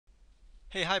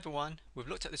Hi everyone, we've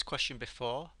looked at this question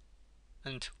before,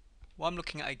 and what I'm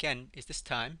looking at again is this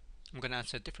time I'm going to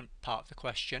answer a different part of the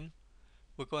question.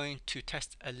 We're going to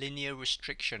test a linear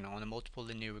restriction on a multiple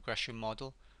linear regression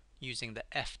model using the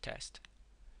F-test.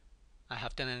 I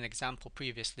have done an example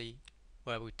previously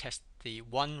where we test the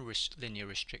linear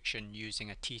restriction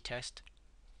using a t-test,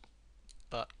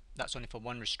 but that's only for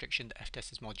one restriction. The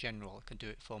F-test is more general, it can do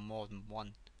it for more than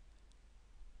one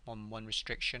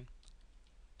restriction.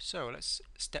 So let's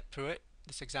step through it,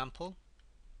 this example.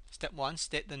 Step 1,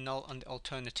 state the null and the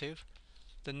alternative.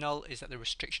 The null is that the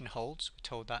restriction holds. We're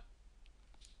told that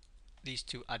these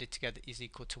two added together is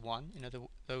equal to 1. In other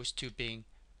words, those two being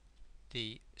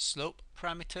the slope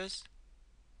parameters.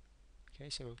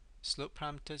 Okay, so slope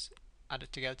parameters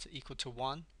added together to equal to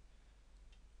 1.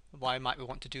 Why might we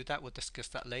want to do that? We'll discuss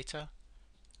that later.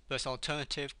 Versus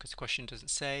alternative, because the question doesn't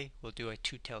say, we'll do a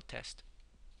two-tailed test.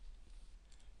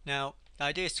 Now, the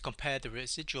idea is to compare the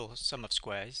residual sum of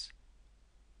squares,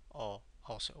 or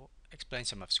also explain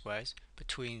sum of squares,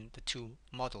 between the two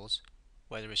models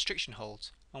where the restriction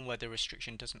holds and where the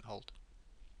restriction doesn't hold.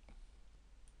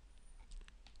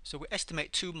 So we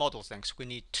estimate two models then, so we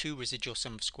need two residual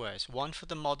sum of squares. One for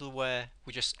the model where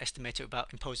we just estimate it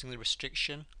without imposing the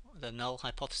restriction, the null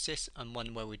hypothesis, and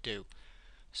one where we do.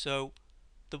 So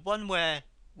the one where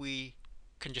we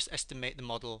can just estimate the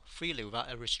model freely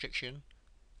without a restriction,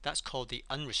 that's called the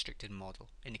unrestricted model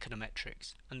in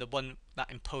econometrics. And the one that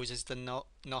imposes the null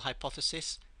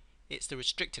hypothesis, it's the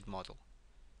restricted model.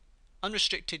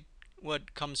 Unrestricted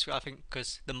word comes, I think,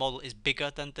 because the model is bigger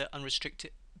than the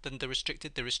restricted.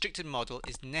 The restricted model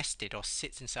is nested or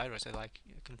sits inside, or so like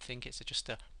you can think it's just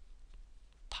a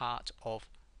part of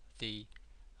the.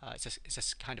 It's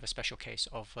a kind of a special case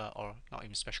of, or not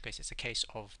even a special case. It's a case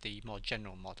of the more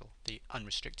general model, the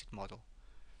unrestricted model.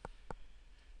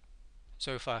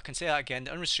 So if I can say that again,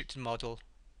 the unrestricted model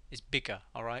is bigger,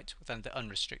 all right, than the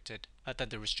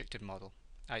restricted model.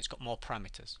 It's got more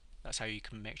parameters. That's how you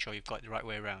can make sure you've got it the right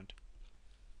way around.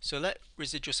 So let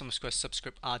residual sum of squares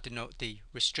subscript r denote the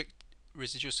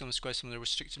residual sum of squares from the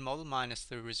restricted model minus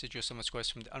the residual sum of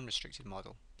squares from the unrestricted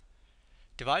model.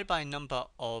 Divided by a number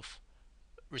of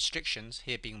restrictions,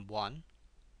 here being 1.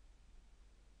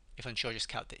 If unsure, just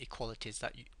count the equalities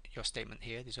that your statement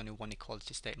here. There's only one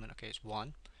equality statement. Okay, it's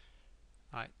 1.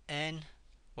 Alright, n,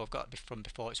 well, I've got it from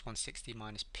before, it's 160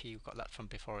 minus p, we've got that from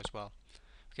before as well.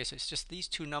 Okay, so it's just these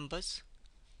two numbers,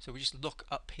 so we just look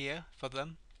up here for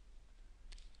them.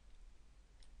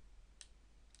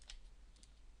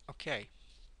 Okay,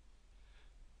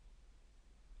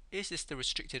 is this the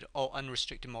restricted or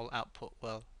unrestricted model output?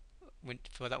 Well,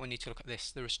 for that we need to look at this.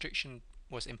 The restriction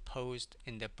was imposed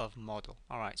in the above model.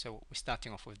 Alright, so we're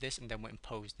starting off with this and then we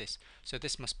impose this. So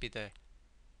this must be the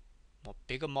more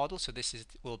bigger model, so this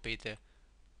will be the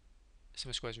sum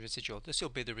of squares residual. This will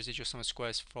be the residual sum of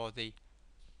squares for the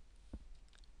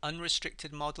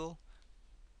unrestricted model,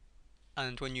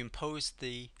 and when you impose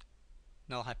the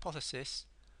null hypothesis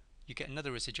you get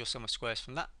another residual sum of squares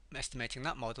from that, estimating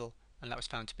that model, and that was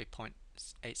found to be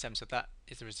 0.87, so that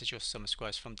is the residual sum of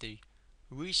squares from the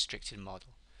restricted model.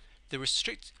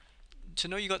 To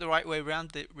know you got the right way around,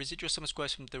 the residual sum of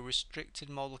squares from the restricted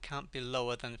model can't be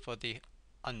lower than for the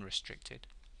unrestricted.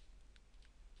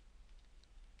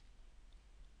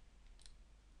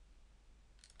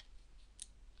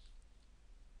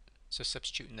 So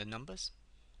substituting the numbers,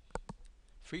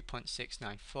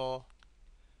 3.694.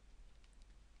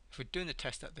 If we're doing the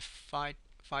test at the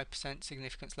 5%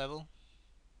 significance level,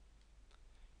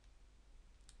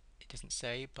 it doesn't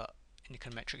say, but in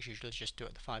econometrics usually just do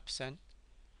it at the 5%.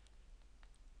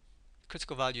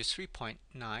 Critical value is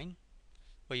 3.9,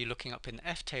 where you're looking up in the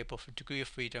F table for degree of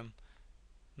freedom.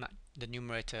 The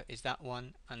numerator is that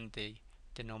one, and the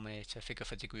denominator figure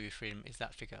for degree of freedom is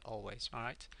that figure always.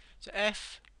 Alright, so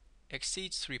F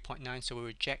exceeds 3.9, so we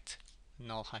reject the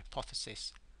null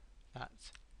hypothesis that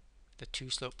the two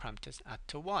slope parameters add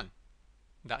to 1.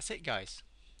 That's it, guys.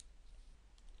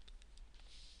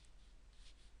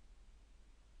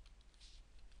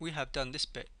 We have done this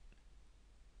bit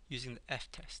using the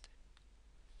F-test.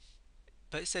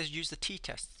 But it says use the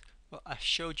t-test. Well, I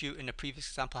showed you in a previous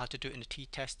example how to do it in a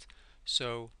t-test,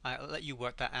 so I'll let you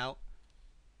work that out.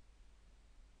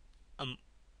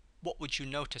 What would you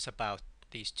notice about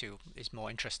these two is more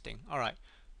interesting. Alright,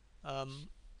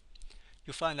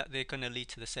 you'll find that they're going to lead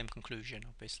to the same conclusion,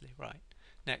 obviously. Right.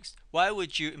 Next, why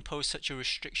would you impose such a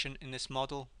restriction in this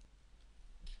model?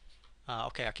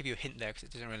 Okay, I'll give you a hint there because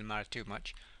it doesn't really matter too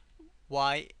much.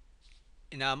 Why,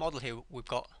 in our model here, we've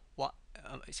got what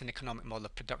it's an economic model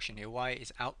of production here. Y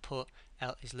is output,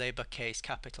 L is labor, K is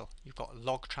capital. You've got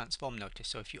log transform notice.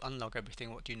 So if you unlog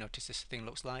everything, what do you notice this thing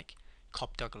looks like?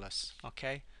 Cobb-Douglas.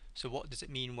 Okay. So what does it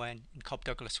mean when in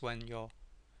Cobb-Douglas when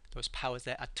those powers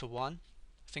there add to 1?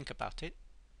 Think about it.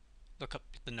 Look up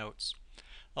the notes.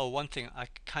 Oh, one thing I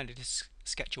kind of just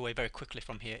sketch away very quickly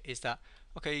from here is that,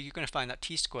 okay, you're going to find that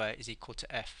t square is equal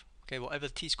to f. Okay, whatever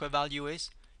the t square value is,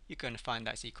 you're going to find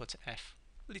that's equal to f.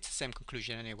 Leads to the same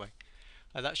conclusion anyway.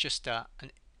 That's just an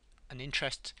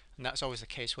interest, and that's always the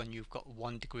case when you've got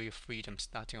 1 degree of freedom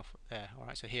starting off there.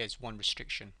 Alright, so here's 1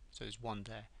 restriction, so there's 1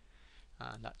 there,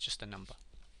 and that's just a number.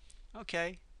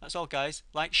 Okay, that's all guys.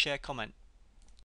 Like, share, comment.